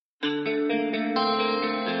Welcome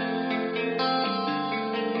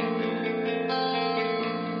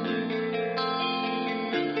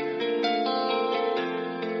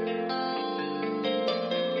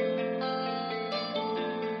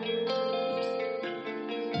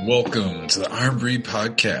to the Iron Breed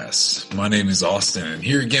Podcast. My name is Austin, and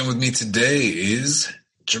here again with me today is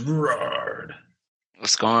Gerard.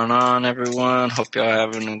 What's going on, everyone? Hope y'all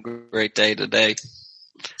having a great day today.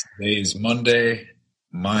 Today is Monday.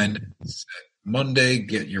 Monday,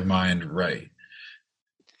 get your mind right.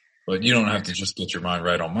 But you don't have to just get your mind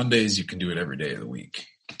right on Mondays. You can do it every day of the week.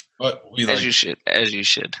 But as you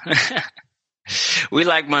should. We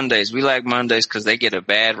like Mondays. We like Mondays because they get a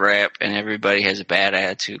bad rap and everybody has a bad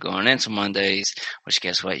attitude going into Mondays, which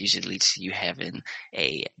guess what? Usually leads to you having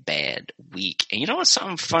a bad week. And you know what's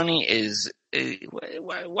something funny is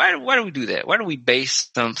why do we do that? Why do we base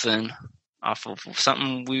something off of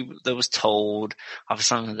something that was told, off of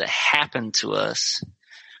something that happened to us,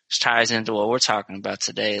 which ties into what we're talking about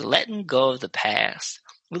today, letting go of the past.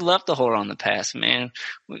 We love to hold on to the past, man.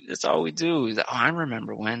 That's all we do. Like, I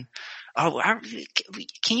remember when. Oh,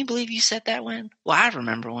 can you believe you said that when? Well, I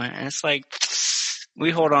remember when. And it's like, we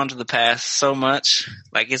hold on to the past so much,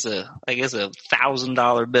 like it's a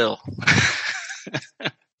 $1,000 bill.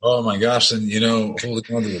 Oh my gosh. And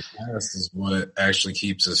holding on to the past is what actually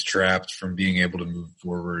keeps us trapped from being able to move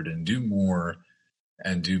forward and do more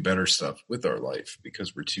and do better stuff with our life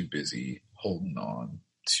because we're too busy holding on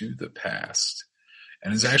to the past.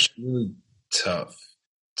 And it's actually really tough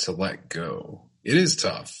to let go. It is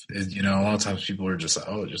tough. A lot of times people are just like,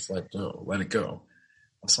 oh, just let go, let it go.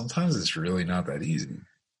 Well, sometimes it's really not that easy.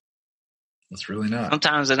 It's really not.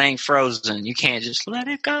 Sometimes it ain't frozen. You can't just let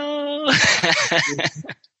it go.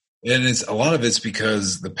 And a lot of it's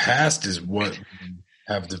because the past is what we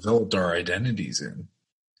have developed our identities in.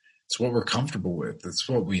 It's what we're comfortable with. It's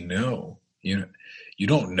what we know. You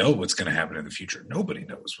don't know what's going to happen in the future. Nobody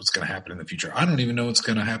knows what's going to happen in the future. I don't even know what's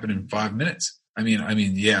going to happen in 5 minutes. I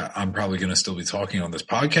mean, yeah, I'm probably going to still be talking on this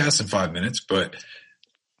podcast in 5 minutes, but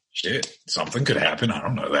shit, something could happen. I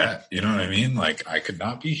don't know that. You know what I mean? Like, I could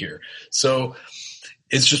not be here. So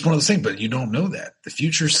it's just one of those things, but you don't know that. The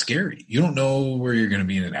future's scary. You don't know where you're going to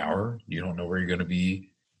be in an hour. You don't know where you're going to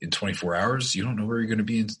be in 24 hours. You don't know where you're going to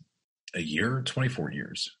be in a year, 24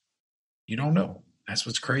 years. You don't know. That's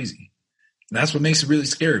what's crazy. And that's what makes it really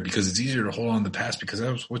scary because it's easier to hold on to the past because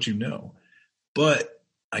that's what you know. But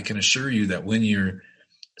I can assure you that when you're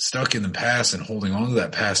stuck in the past and holding on to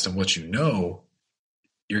that past and what you know,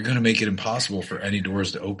 you're going to make it impossible for any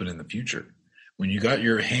doors to open in the future. When you got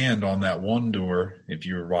your hand on that one door, if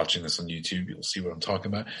you're watching this on YouTube, you'll see what I'm talking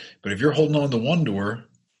about. But if you're holding on to one door,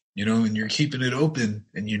 and you're keeping it open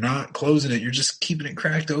and you're not closing it, you're just keeping it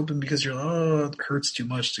cracked open because you're like, oh, it hurts too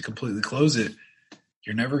much to completely close it.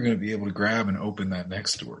 You're never going to be able to grab and open that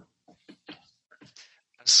next door.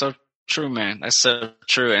 So true, man. That's so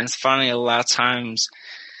true. And it's funny, a lot of times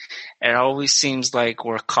it always seems like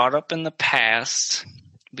we're caught up in the past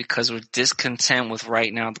because we're discontent with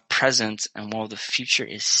right now, the present. And while the future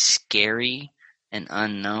is scary and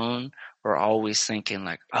unknown, we're always thinking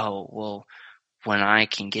like, oh, well, when I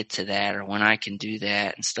can get to that or when I can do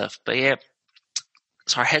that and stuff. But yeah,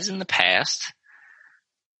 so our head's in the past.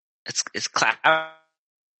 It's clouded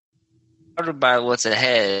by what's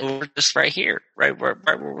ahead. We're just right here, right where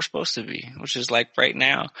we're supposed to be, which is like right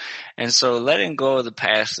now. And so letting go of the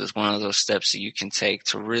past is one of those steps that you can take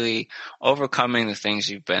to really overcoming the things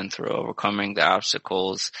you've been through, overcoming the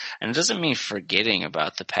obstacles. And it doesn't mean forgetting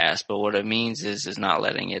about the past, but what it means is not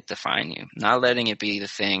letting it define you, not letting it be the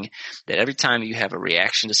thing that every time you have a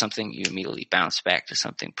reaction to something, you immediately bounce back to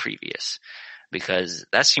something previous. Because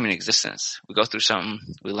that's human existence. We go through something,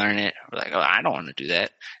 we learn it, we're like, oh, I don't want to do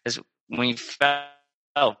that. It's when you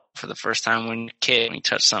fell for the first time when you're a kid, when you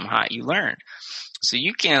touch something hot, you learn. So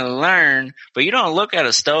you can learn, but you don't look at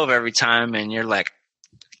a stove every time and you're like,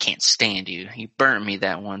 I can't stand you. You burnt me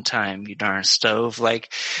that one time, you darn stove.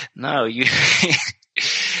 Like, no, you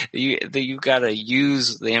gotta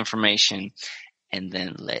use the information and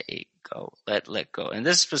then let it go. Let go. And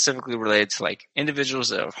this is specifically related to like individuals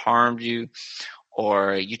that have harmed you,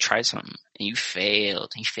 or you tried something and you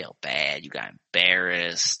failed bad, you got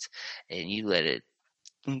embarrassed, and you let it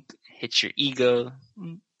hit your ego,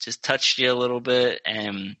 just touched you a little bit,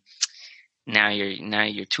 and now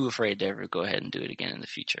you're too afraid to ever go ahead and do it again in the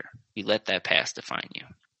future. You let that past define you.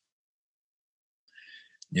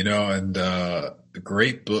 And a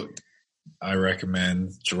great book I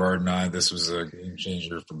recommend, Gerard and I, this was a game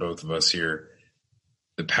changer for both of us here,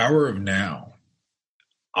 The Power of Now.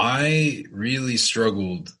 I really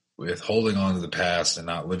struggled with holding on to the past and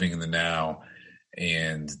not living in the now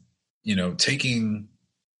and taking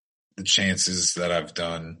the chances that I've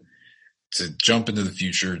done to jump into the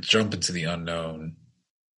future, jump into the unknown,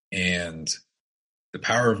 and The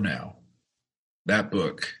Power of Now, that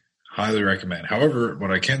book, highly recommend. However,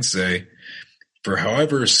 what I can say, for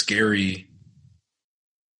however scary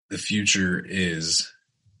the future is,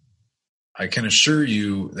 I can assure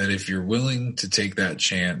you that if you're willing to take that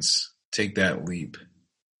chance, take that leap,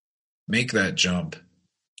 make that jump,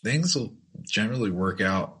 things will generally work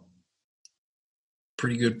out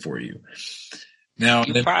pretty good for you. Now,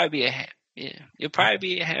 you'll probably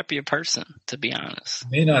be a happier person, to be honest.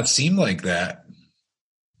 It may not seem like that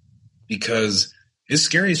because it's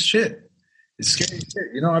scary as shit. It's scary as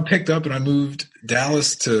shit. I picked up and I moved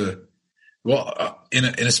Dallas to, in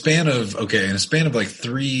a span of like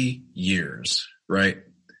 3 years, right?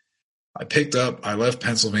 I left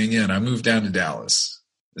Pennsylvania and I moved down to Dallas.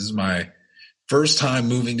 This is my first time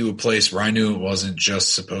moving to a place where I knew it wasn't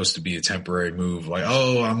just supposed to be a temporary move. Like,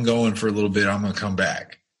 oh, I'm going for a little bit, I'm going to come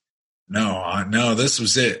back. No, this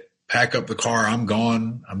was it. Pack up the car. I'm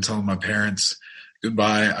gone. I'm telling my parents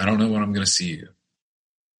goodbye. I don't know when I'm going to see you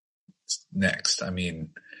next. I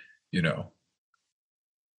mean,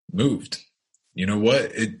 moved. You know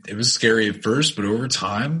what? It was scary at first, but over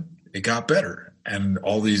time it got better. And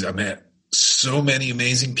I met so many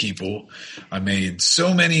amazing people. I made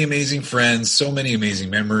so many amazing friends, so many amazing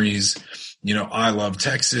memories. I love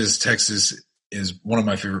Texas. Texas is one of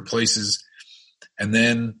my favorite places. And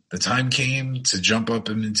then the time came to jump up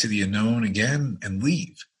into the unknown again and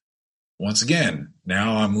leave. Once again,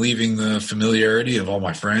 now I'm leaving the familiarity of all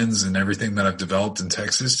my friends and everything that I've developed in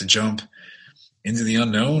Texas to jump into the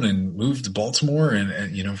unknown and move to Baltimore.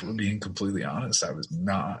 And if we're being completely honest, I was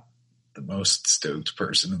not the most stoked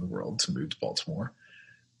person in the world to move to Baltimore.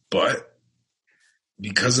 But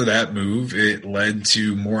because of that move, it led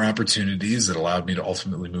to more opportunities that allowed me to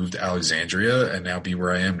ultimately move to Alexandria and now be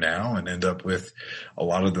where I am now and end up with a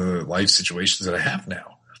lot of the life situations that I have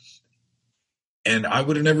now. And I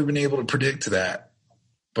would have never been able to predict that,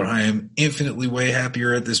 but I am infinitely way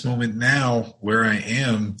happier at this moment now where I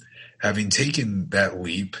am, having taken that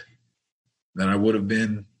leap, than I would have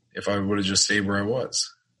been if I would have just stayed where I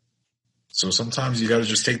was. So sometimes you got to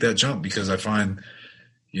just take that jump, because I find,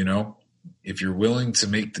 if you're willing to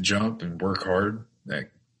make the jump and work hard, that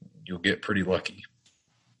you'll get pretty lucky.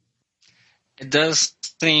 It does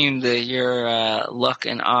seem that your luck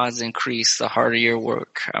and odds increase the harder your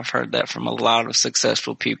work. I've heard that from a lot of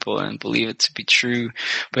successful people and believe it to be true.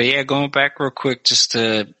 But yeah, going back real quick just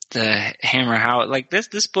to hammer how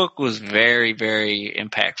this book was very, very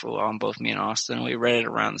impactful on both me and Austin. We read it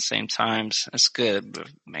around the same times. It's good.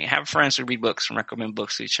 Have friends who read books and recommend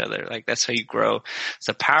books to each other. That's how you grow. It's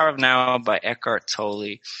The Power of Now by Eckhart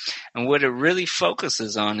Tolle. And what it really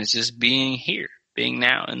focuses on is just being here, being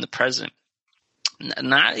now in the present.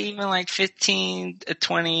 Not even 15 to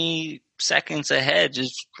 20 seconds ahead,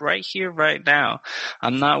 just right here, right now.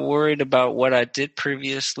 I'm not worried about what I did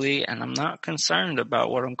previously, and I'm not concerned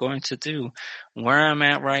about what I'm going to do. Where I'm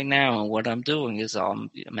at right now and what I'm doing is all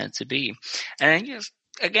I'm meant to be. And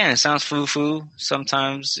again, it sounds foo-foo.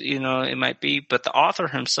 Sometimes, it might be, but the author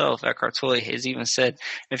himself, Eckhart Tolle, has even said,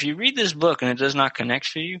 if you read this book and it does not connect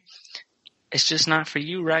for you, it's just not for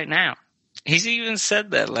you right now. He's even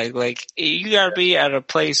said that, you gotta be at a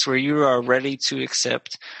place where you are ready to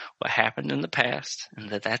accept what happened in the past, and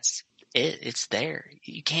that's it. It's there.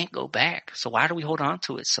 You can't go back. So why do we hold on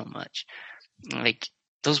to it so much?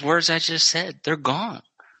 Those words I just said, they're gone.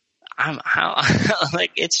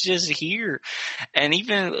 It's just here. And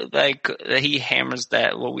even he hammers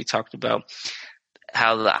that, what we talked about,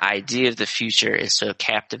 how the idea of the future is so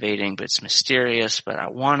captivating, but it's mysterious, but I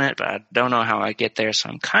want it, but I don't know how I get there. So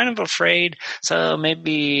I'm kind of afraid. So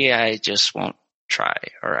maybe I just won't try,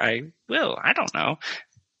 or I will. I don't know.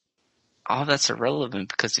 All that's irrelevant,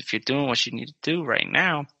 because if you're doing what you need to do right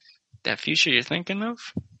now, that future you're thinking of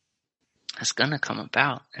is going to come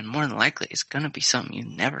about. And more than likely, it's going to be something you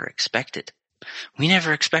never expected. We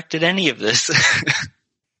never expected any of this.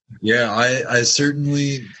 Yeah, I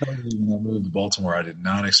certainly, when I moved to Baltimore, I did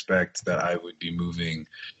not expect that I would be moving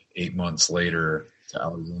 8 months later to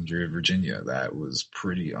Alexandria, Virginia. That was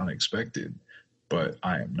pretty unexpected, but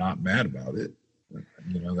I am not mad about it.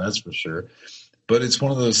 That's for sure. But it's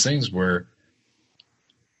one of those things where,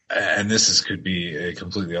 and could be a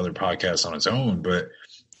completely other podcast on its own, but,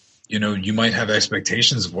 you might have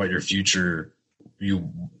expectations of what your future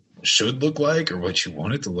you should look like or what you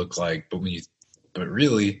want it to look like, but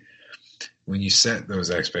really, when you set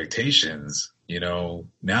those expectations,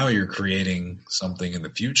 now you're creating something in the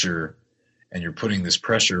future, and you're putting this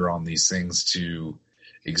pressure on these things to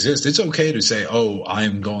exist. It's okay to say, oh,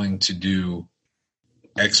 I'm going to do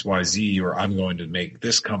XYZ, or I'm going to make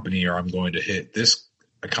this company, or I'm going to hit this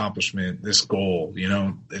accomplishment, this goal. You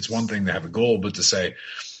know, it's one thing to have a goal, but to say,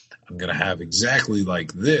 I'm going to have exactly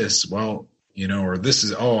like this, well, you know, or this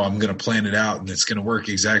is, oh, I'm going to plan it out and it's going to work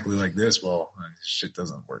exactly like this. Well, shit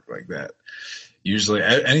doesn't work like that. Usually,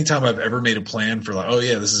 anytime I've ever made a plan for like, oh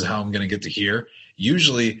yeah, this is how I'm going to get to here.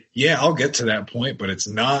 Usually, yeah, I'll get to that point, but it's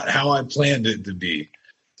not how I planned it to be.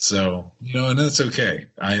 So, you know, and that's okay.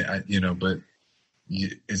 But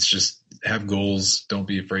it's just have goals. Don't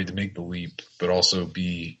be afraid to make the leap, but also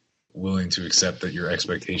be willing to accept that your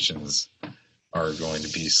expectations are going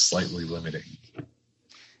to be slightly limiting.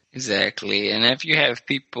 Exactly. And if you have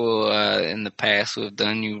people in the past who have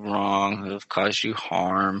done you wrong, who have caused you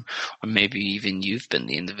harm, or maybe even you've been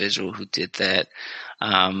the individual who did that,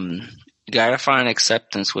 you got to find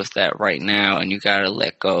acceptance with that right now, and you got to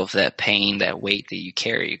let go of that pain, that weight that you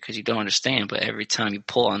carry, because you don't understand. But every time you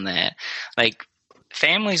pull on that, like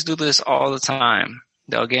families do this all the time.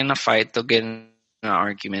 They'll get in a fight, they'll get in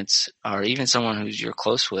arguments, or even someone who's you're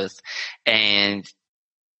close with, and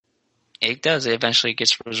it eventually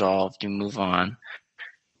gets resolved. You move on.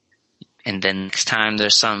 And then next time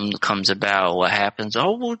there's something that comes about, what happens?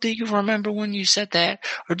 Oh, well, do you remember when you said that?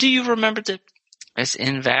 Or do you remember that? It's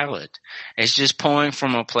invalid. It's just pulling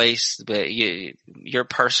from a place, but your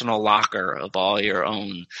personal locker of all your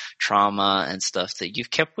own trauma and stuff that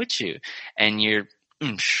you've kept with you. And you're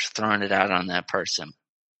throwing it out on that person.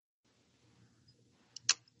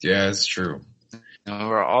 Yeah, it's true. And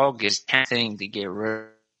we're all just trying to get rid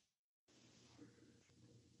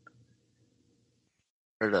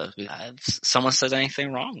of someone says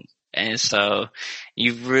anything wrong. And so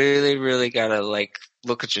you really, really got to like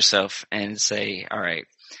look at yourself and say, all right,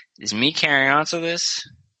 is me carrying on to this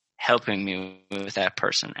helping me with that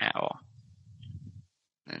person at all?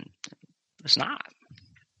 And it's not.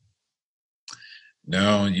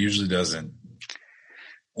 No, it usually doesn't.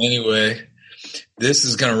 Anyway, this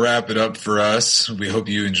is going to wrap it up for us. We hope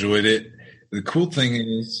you enjoyed it. The cool thing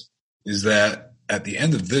is that at the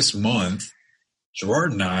end of this month,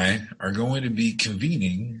 Gerard and I are going to be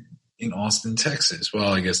convening in Austin, Texas.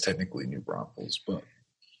 Well, I guess technically New Braunfels, but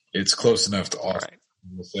it's close enough to Austin. Right.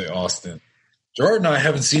 We'll say Austin. Gerard and I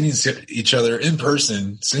haven't seen each other in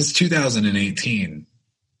person since 2018.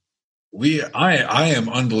 I am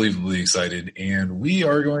unbelievably excited, and we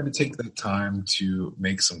are going to take that time to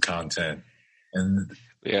make some content. And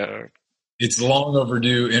it's long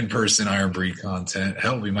overdue in-person Iron Breed content.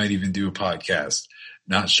 Hell, we might even do a podcast.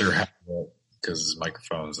 Not sure how, because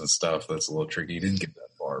microphones and stuff, that's a little tricky. Didn't get that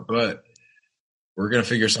far, but we're going to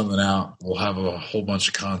figure something out. We'll have a whole bunch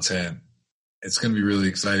of content. It's going to be really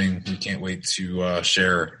exciting. We can't wait to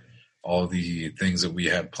share all the things that we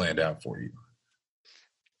have planned out for you.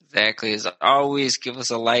 Exactly. As always, give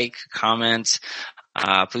us a like, comment,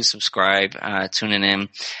 please subscribe, tuning in,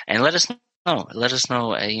 and let us know. Let us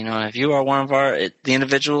know, if you are one of the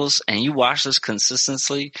individuals and you watch this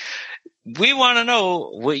consistently, we want to know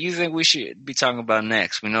what you think we should be talking about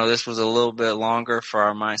next. We know this was a little bit longer for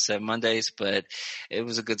our Mindset Mondays, but it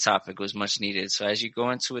was a good topic. It was much needed. So as you go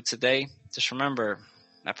into it today, just remember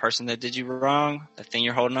that person that did you wrong, that thing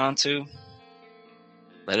you're holding on to,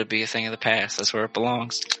 let it be a thing of the past. That's where it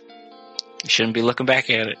belongs. You shouldn't be looking back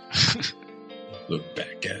at it. Look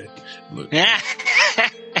back at it.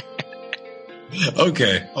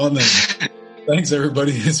 Okay, on that. Thanks,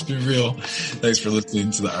 everybody. It's been real. Thanks for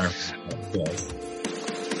listening to the Iron Podcast.